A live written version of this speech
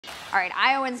All right,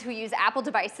 Iowans who use Apple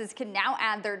devices can now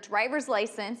add their driver's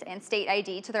license and state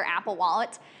ID to their Apple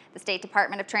Wallet. The State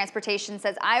Department of Transportation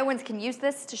says Iowans can use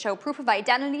this to show proof of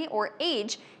identity or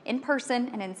age in person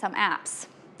and in some apps.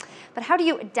 But how do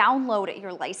you download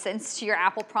your license to your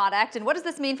Apple product, and what does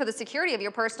this mean for the security of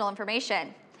your personal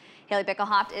information? Haley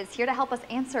Bickelhaupt is here to help us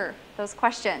answer those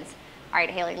questions. All right,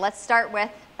 Haley, let's start with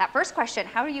that first question.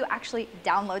 How do you actually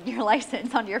download your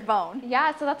license onto your phone?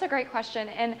 Yeah, so that's a great question.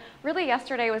 And really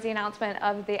yesterday was the announcement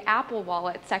of the Apple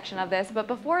Wallet section of this. But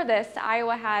before this,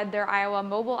 Iowa had their Iowa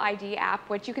Mobile ID app,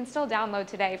 which you can still download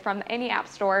today from any app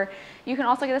store. You can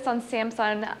also get this on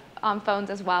Samsung phones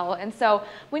as well. And so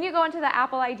when you go into the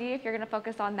Apple ID, if you're going to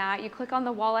focus on that, you click on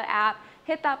the Wallet app,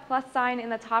 hit that plus sign in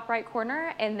the top right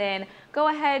corner, and then go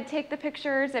ahead, take the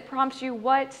pictures. It prompts you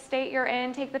what state you're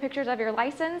in, take the pictures of your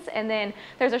license, and then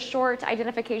there's a short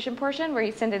identification portion where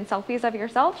you send in selfies of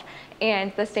yourself,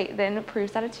 and the state then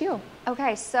approves that it's you.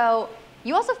 Okay, so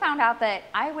you also found out that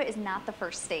Iowa is not the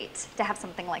first state to have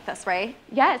something like this, right?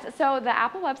 Yes, so the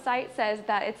Apple website says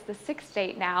that it's the 6th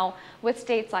state now, with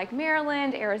states like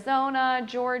Maryland, Arizona,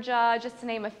 Georgia, just to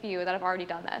name a few that have already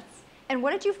done this. And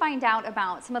what did you find out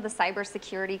about some of the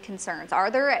cybersecurity concerns?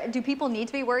 Do people need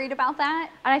to be worried about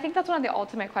that? And I think that's one of the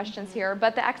ultimate questions here,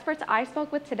 but the experts I spoke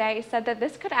with today said that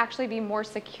this could actually be more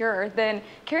secure than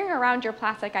carrying around your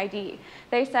plastic ID.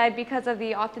 They said because of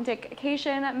the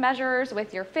authentication measures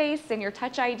with your face and your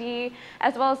Touch ID,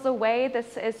 as well as the way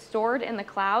this is stored in the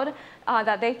cloud,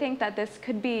 that they think that this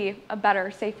could be a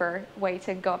better, safer way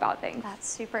to go about things. That's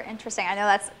super interesting. I know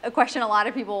that's a question a lot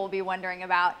of people will be wondering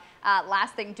about.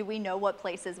 Last thing, do we know what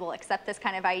places will accept this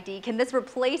kind of ID? Can this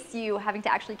replace you having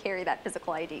to actually carry that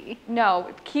physical ID? No,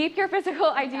 keep your physical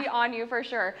ID on you for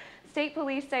sure. State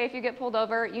police say if you get pulled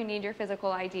over, you need your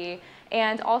physical ID.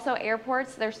 And also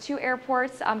airports, there's 2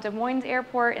 airports, Des Moines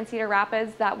Airport and Cedar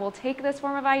Rapids, that will take this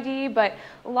form of ID, but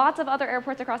lots of other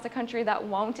airports across the country that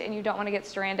won't, and you don't want to get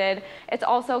stranded. It's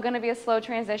also going to be a slow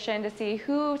transition to see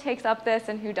who takes up this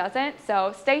and who doesn't.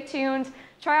 So stay tuned.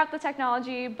 Try out the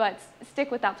technology, but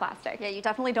stick with that plastic. Yeah, you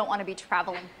definitely don't want to be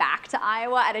traveling back to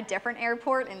Iowa at a different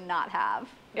airport and not have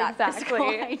that physical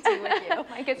ID with you.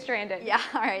 Might get stranded. Yeah,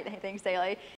 all right, thanks, Haley.